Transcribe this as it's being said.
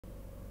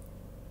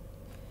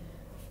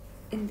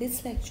In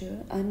this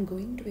lecture, I'm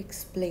going to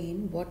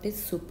explain what is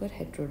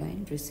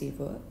superheterodyne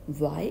receiver,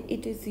 why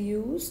it is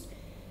used.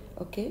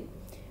 Okay,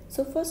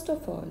 so first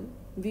of all,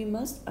 we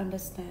must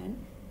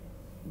understand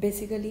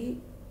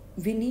basically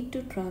we need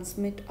to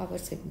transmit our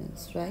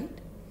signals, right?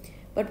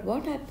 But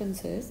what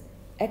happens is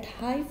at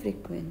high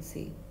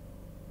frequency,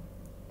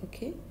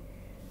 okay,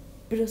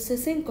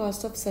 processing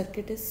cost of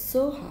circuit is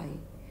so high,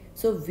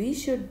 so we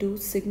should do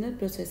signal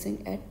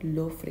processing at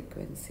low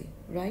frequency,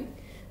 right?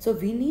 So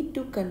we need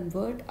to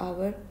convert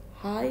our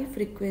high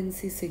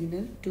frequency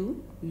signal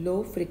to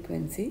low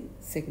frequency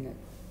signal,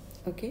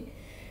 okay?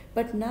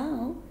 But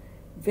now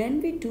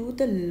when we do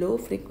the low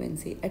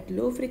frequency, at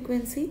low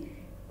frequency,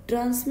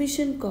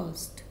 transmission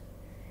cost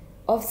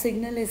of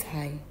signal is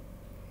high,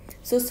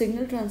 so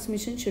signal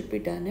transmission should be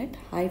done at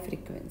high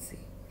frequency,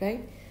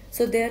 right?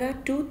 So there are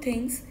two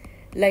things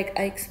like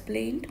I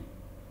explained.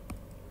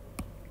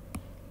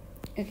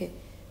 Okay,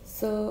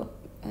 so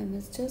I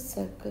must just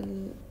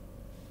circle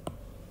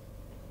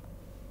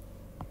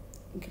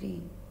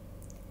green.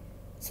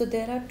 So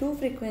there are two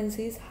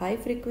frequencies, high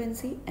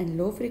frequency and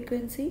low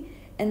frequency,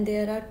 and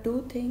there are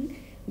two things.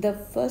 The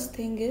first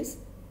thing is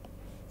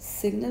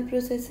signal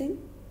processing,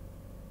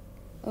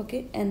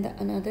 okay, and the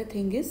another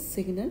thing is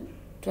signal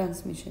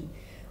transmission.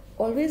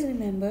 Always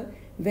remember,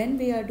 when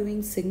we are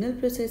doing signal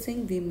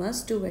processing, we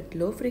must do at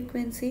low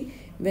frequency.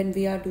 When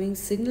we are doing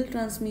signal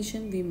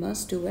transmission, we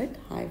must do at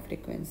high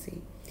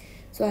frequency.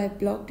 So I have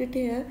blocked it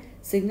here: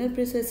 signal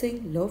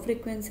processing, low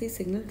frequency;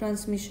 signal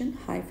transmission,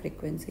 high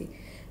frequency.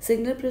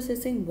 Signal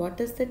processing, what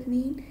does that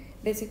mean?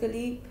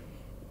 Basically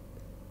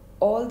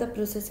all the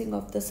processing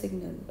of the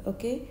signal,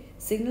 okay?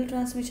 Signal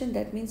transmission,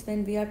 that means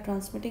when we are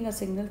transmitting a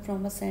signal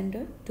from a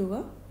sender to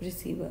a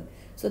receiver.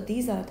 So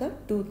these are the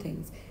two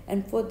things,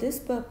 and for this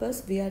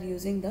purpose we are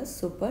using the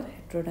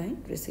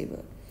superheterodyne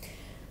receiver.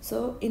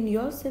 So in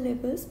your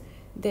syllabus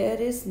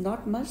there is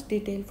not much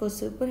detail for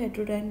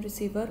superheterodyne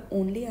receiver.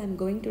 Only I am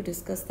going to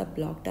discuss the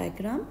block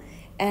diagram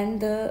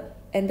and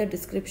the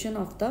description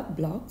of the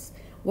blocks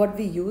what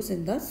we use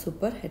in the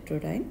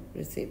superheterodyne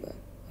receiver,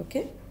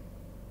 okay?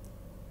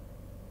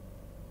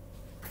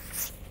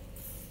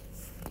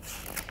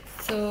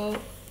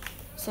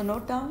 So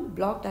note down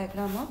block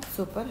diagram of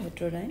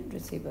superheterodyne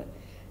receiver.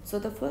 So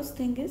the first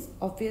thing is,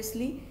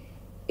 obviously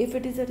if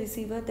it is a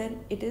receiver,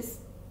 then it is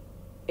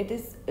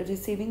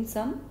receiving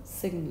some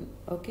signal,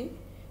 okay?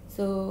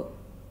 So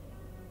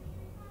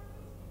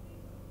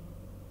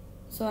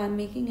I'm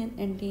making an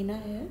antenna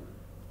here.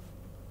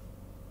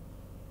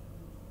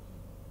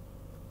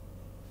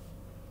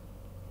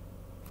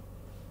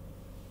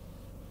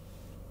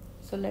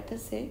 So let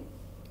us say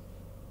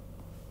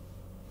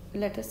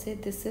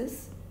this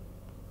is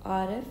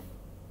RF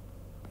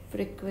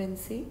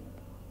frequency,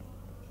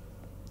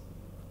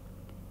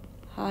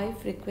 high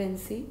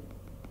frequency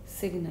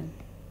signal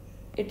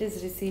it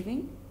is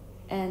receiving,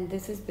 and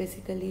this is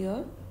basically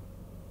your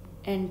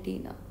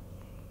antenna,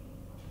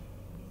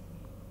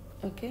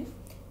 okay?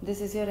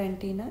 This is your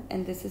antenna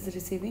and this is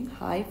receiving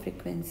high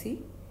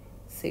frequency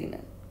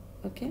signal,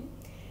 okay?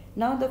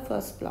 Now the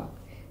first block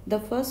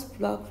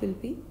will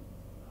be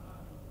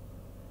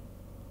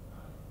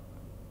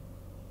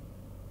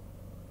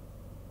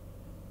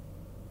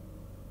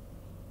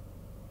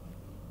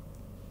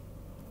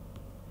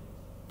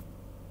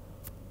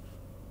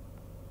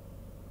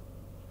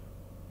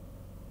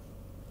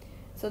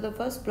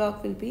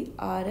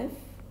RF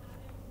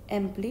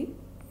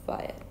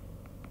amplifier,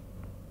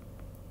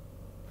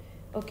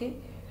 okay?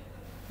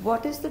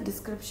 What is the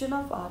description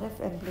of RF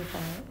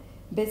amplifier?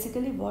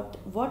 Basically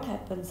what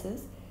happens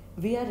is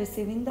we are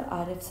receiving the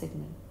RF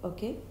signal,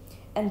 okay,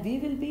 and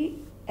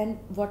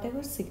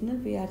whatever signal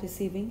we are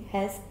receiving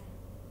has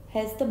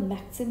the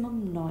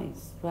maximum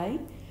noise,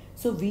 right?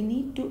 So we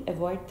need to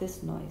avoid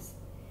this noise.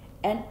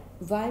 And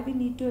why we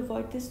need to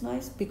avoid this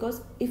noise?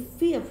 Because if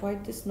we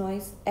avoid this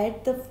noise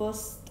at the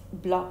first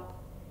block,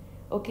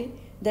 okay,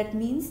 that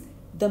means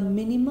the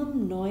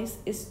minimum noise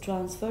is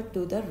transferred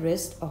to the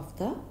rest of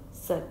the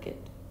circuit.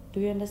 Do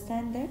you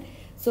understand that?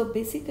 So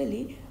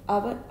basically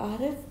our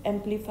RF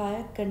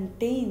amplifier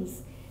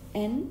contains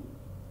an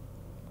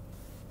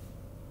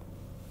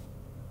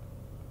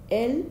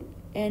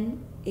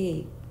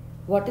LNA.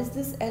 What is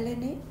this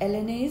LNA?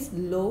 LNA is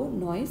low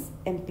noise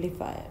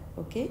amplifier,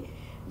 okay?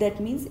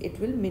 That means it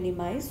will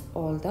minimize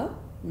all the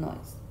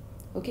noise,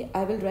 okay?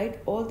 I will write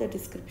all the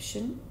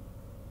description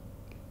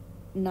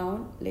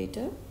now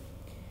later.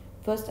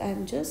 First I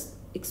am just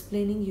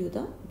explaining you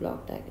the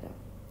block diagram.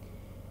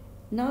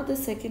 Now the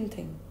second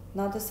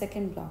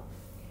block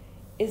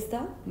is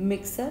the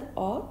mixer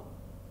or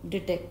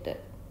detector.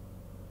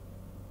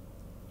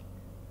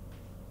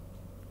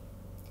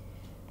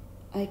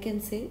 I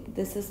can say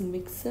this is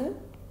mixer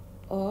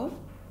or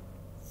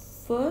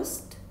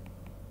first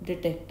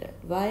detector.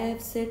 Why I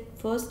have said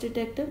first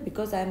detector?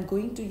 Because I am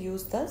going to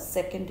use the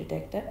second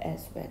detector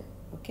as well,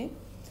 okay?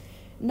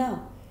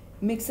 Now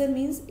mixer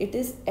means it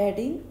is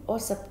adding or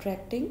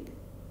subtracting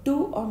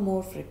two or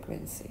more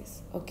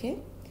frequencies, okay?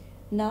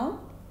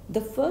 Now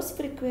the first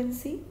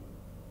frequency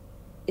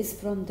is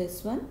from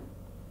this one,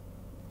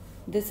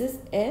 This is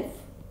F,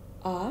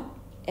 R,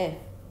 F.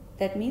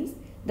 That means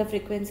the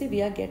frequency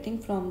we are getting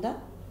from the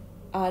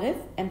RF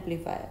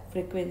amplifier,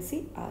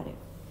 frequency RF.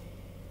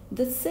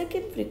 The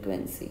second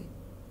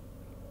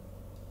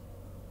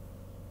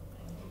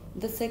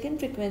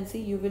frequency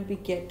you will be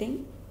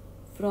getting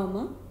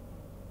from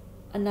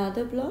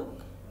another block,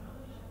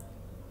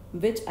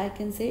 which I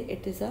can say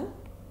it is a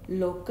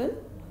local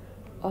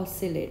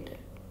oscillator.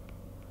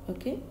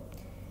 Okay,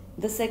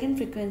 the second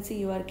frequency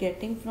you are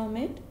getting from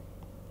it,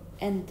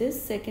 and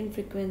this second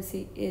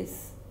frequency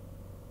is,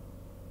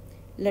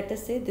 let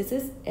us say this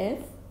is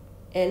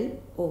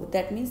FLO.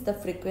 That means the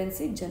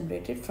frequency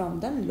generated from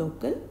the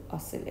local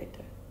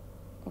oscillator.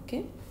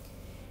 Okay,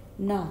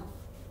 now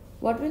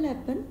what will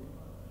happen?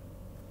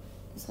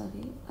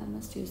 Sorry, I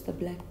must use the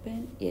black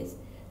pen. Yes,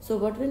 so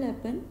what will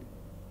happen?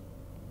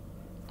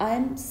 I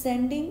am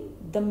sending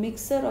the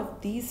mixer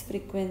of these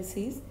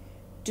frequencies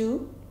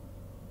to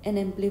an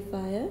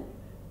amplifier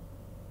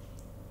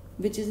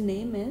which is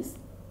name as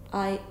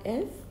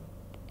IF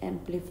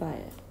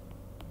amplifier.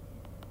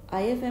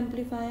 IF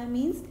amplifier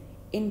means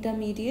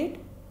intermediate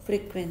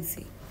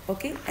frequency.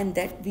 Okay, and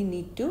that we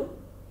need to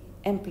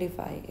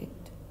amplify it.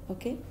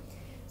 Okay,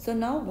 so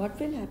now what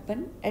will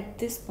happen at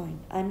this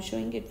point? I am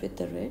showing it with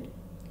the red.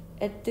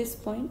 At this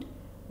point,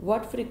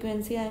 what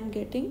frequency I am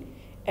getting?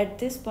 At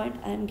this point,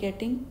 I am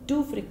getting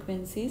two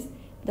frequencies.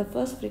 The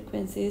first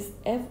frequency is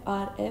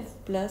FRF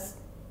plus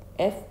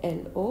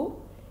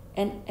FLO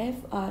and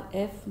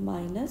FRF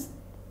minus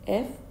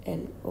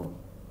FLO.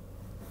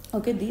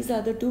 Okay, these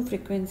are the two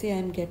frequencies I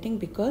am getting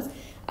because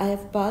I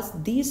have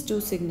passed these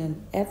two signals,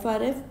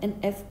 FRF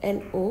and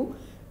FLO,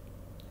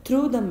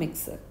 through the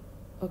mixer.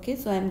 Okay,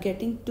 so I am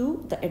getting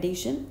two, the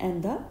addition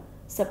and the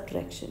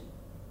subtraction.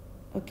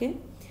 Okay,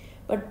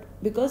 but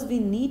because we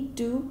need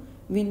to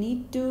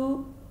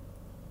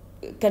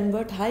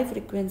convert high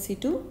frequency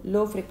to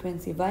low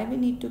frequency. Why we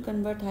need to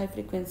convert high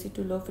frequency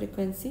to low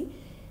frequency?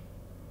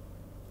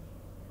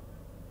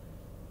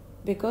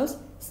 Because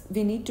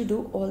we need to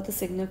do all the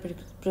signal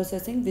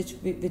processing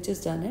which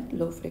is done at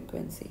low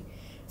frequency.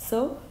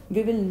 So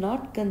we will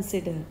not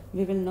consider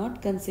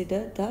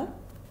the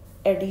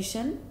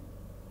addition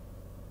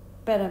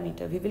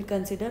parameter. We will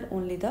consider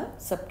only the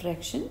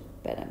subtraction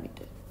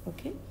parameter.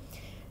 Okay,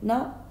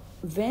 now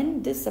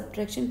when this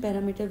subtraction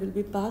parameter will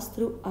be passed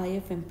through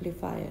IF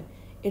amplifier,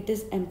 it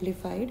is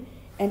amplified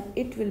and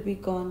it will be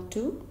gone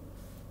to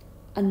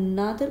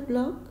another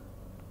block,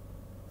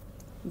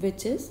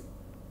 which is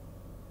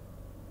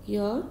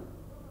your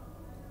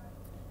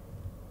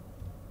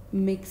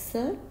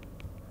mixer,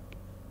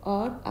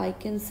 or I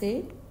can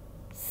say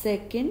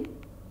second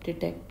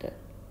detector.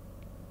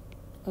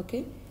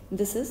 Okay,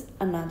 this is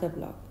another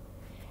block,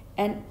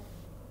 and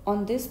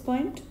on this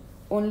point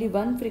only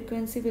one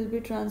frequency will be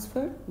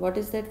transferred. What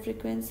is that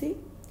frequency?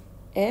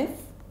 FIF,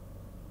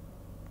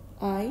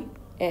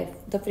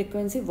 the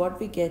frequency what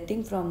we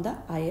getting from the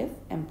IF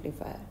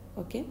amplifier.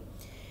 Okay,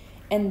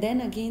 and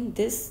then again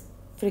this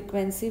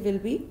frequency will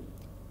be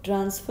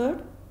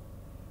transferred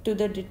to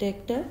the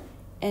detector,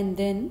 and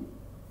then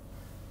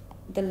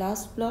the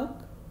last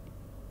block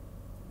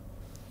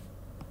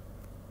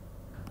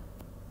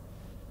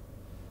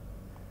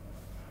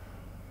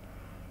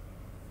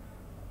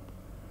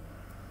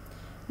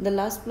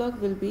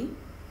will be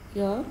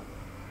your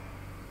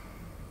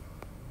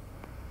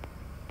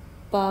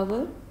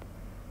power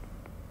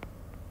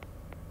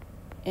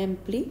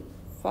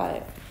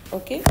amplifier.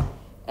 Okay,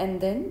 and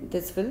then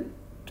this will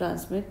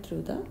transmit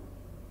through the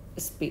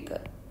speaker.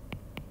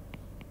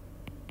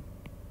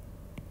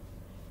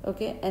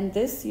 Okay, and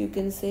this you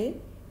can say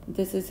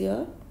this is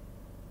your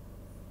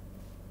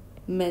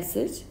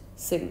message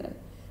signal.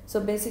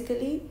 So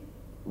basically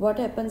what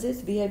happens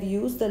is we have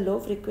used the low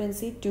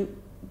frequency to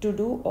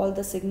do all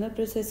the signal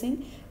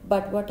processing,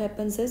 but what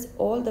happens is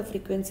all the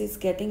frequencies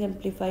getting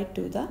amplified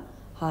to the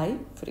high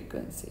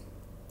frequency.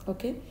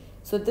 Okay,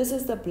 so this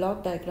is the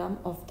block diagram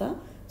of the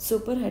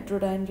super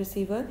heterodyne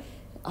receiver.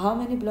 How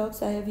many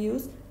blocks I have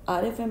used?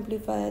 RF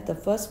amplifier, the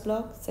first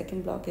block,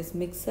 second block is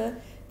mixer,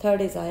 third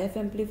is IF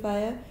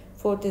amplifier,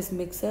 fourth is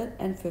mixer,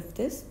 and fifth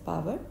is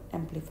power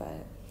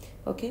amplifier.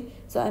 Okay,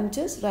 so I'm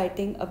just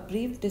writing a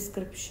brief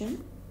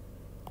description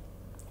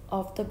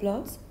of the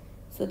blocks.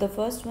 So the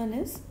first one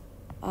is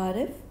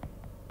RF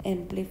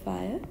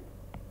amplifier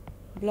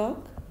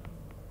block.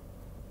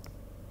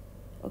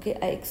 Okay,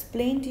 I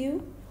explained to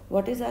you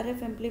what is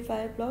RF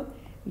amplifier block.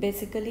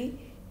 Basically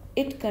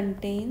it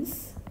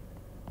contains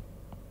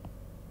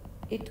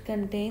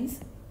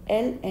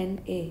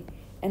LNA.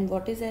 And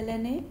what is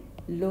LNA?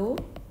 Low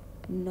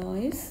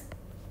noise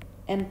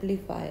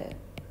amplifier.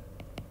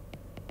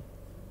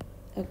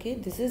 Okay,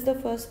 this is the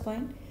first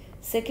point.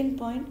 Second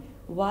point,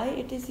 why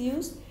it is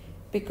used?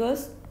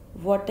 Because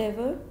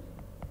whatever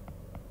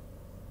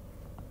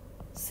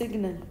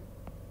signal,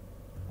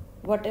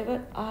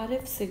 whatever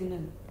RF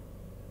signal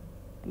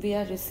we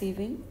are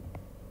receiving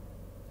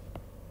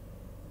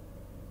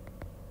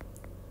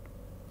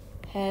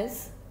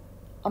has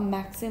a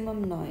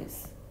maximum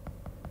noise,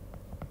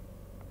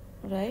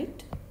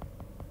 right?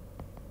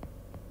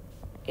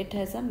 it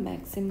has a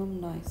maximum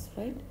noise,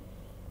 right?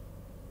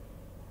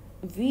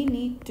 We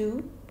need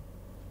to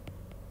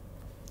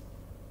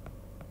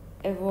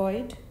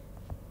avoid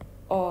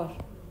or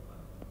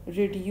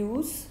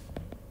reduce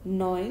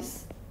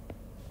noise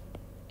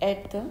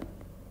at the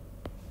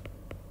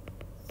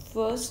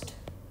first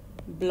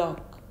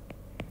block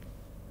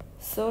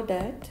so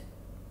that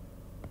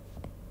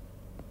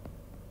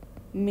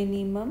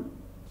minimum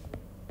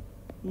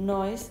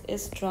noise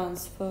is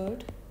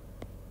transferred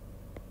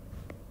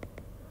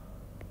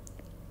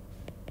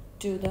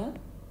to the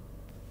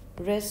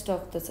rest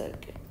of the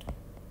circuit.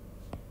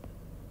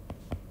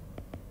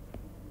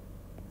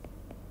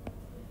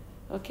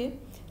 Okay,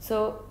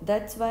 so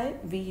that's why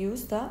we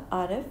use the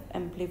RF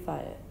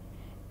amplifier.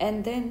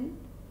 And then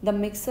the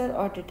mixer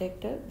or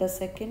detector, the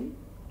second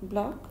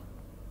block,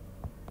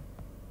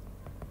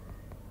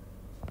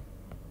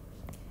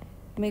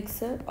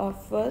 mixer or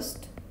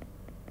first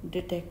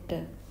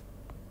detector.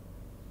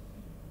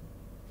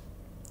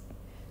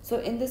 So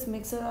in this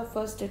mixer or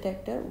first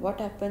detector, what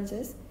happens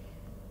is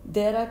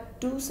there are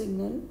two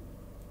signals.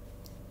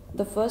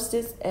 The first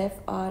is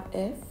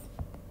FRF,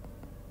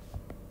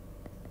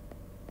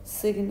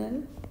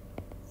 signal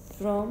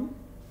from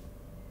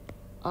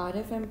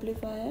RF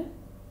amplifier,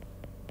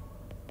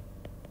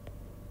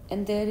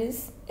 and there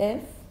is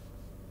F,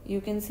 you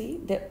can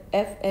see the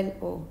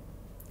FLO,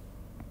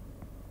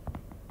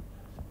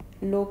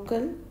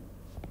 local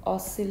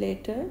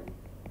oscillator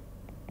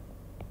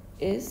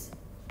is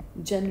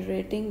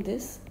generating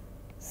this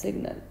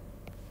signal.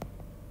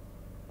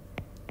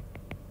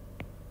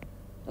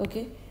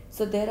 Okay,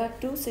 so there are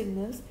two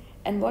signals,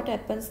 and what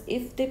happens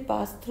if they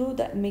pass through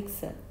the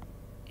mixer?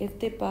 If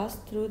they pass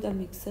through the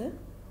mixer,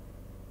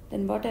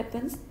 then what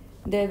happens?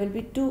 There will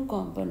be two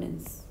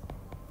components,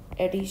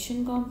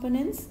 addition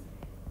components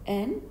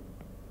and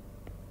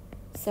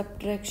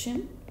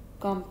subtraction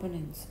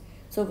components.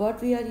 So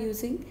what we are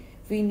using?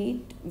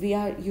 We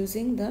are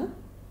using the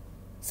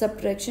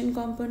subtraction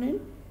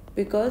component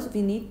because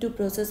we need to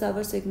process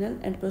our signal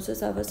and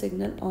process our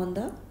signal on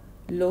the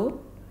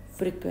low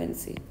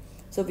frequency.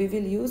 So we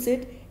will use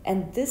it,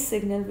 and this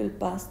signal will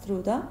pass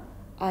through the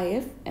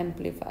IF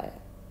amplifier.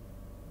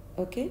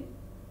 Okay.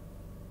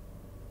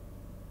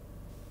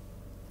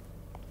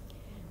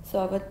 So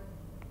our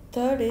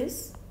third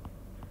is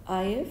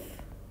IF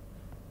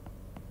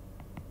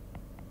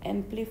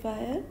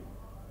amplifier.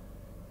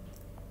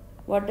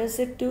 What does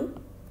it do?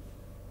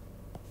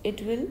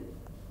 It will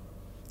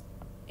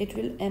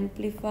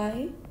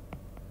amplify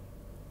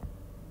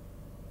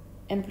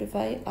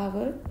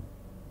our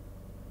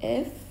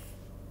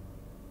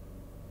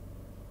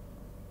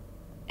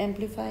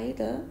amplify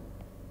the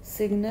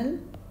signal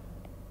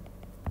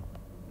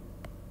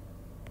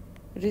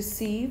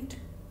received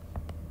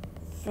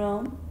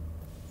from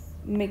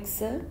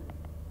mixer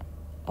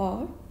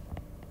or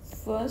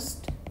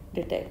first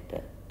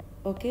detector.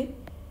 Okay,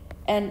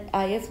 and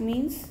IF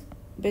means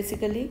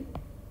basically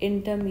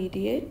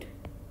intermediate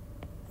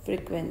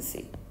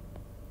frequency.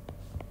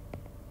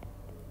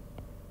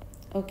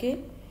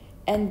 Okay,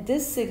 and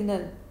this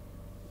signal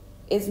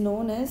is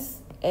known as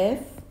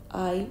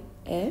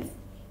FIF,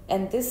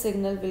 and this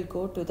signal will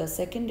go to the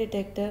second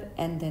detector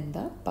and then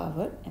the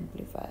power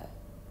amplifier.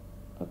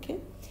 Okay,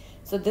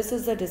 so this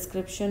is the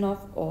description of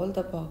all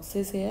the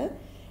boxes here,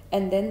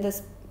 and then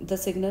the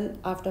signal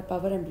after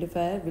power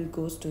amplifier will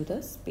goes to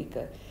the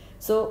speaker.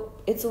 So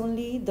it's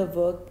only the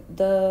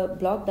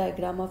block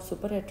diagram of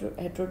super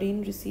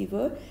heterodyne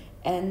receiver,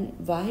 and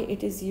why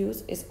it is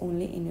used is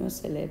only in your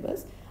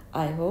syllabus.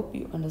 I hope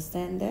you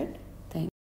understand that.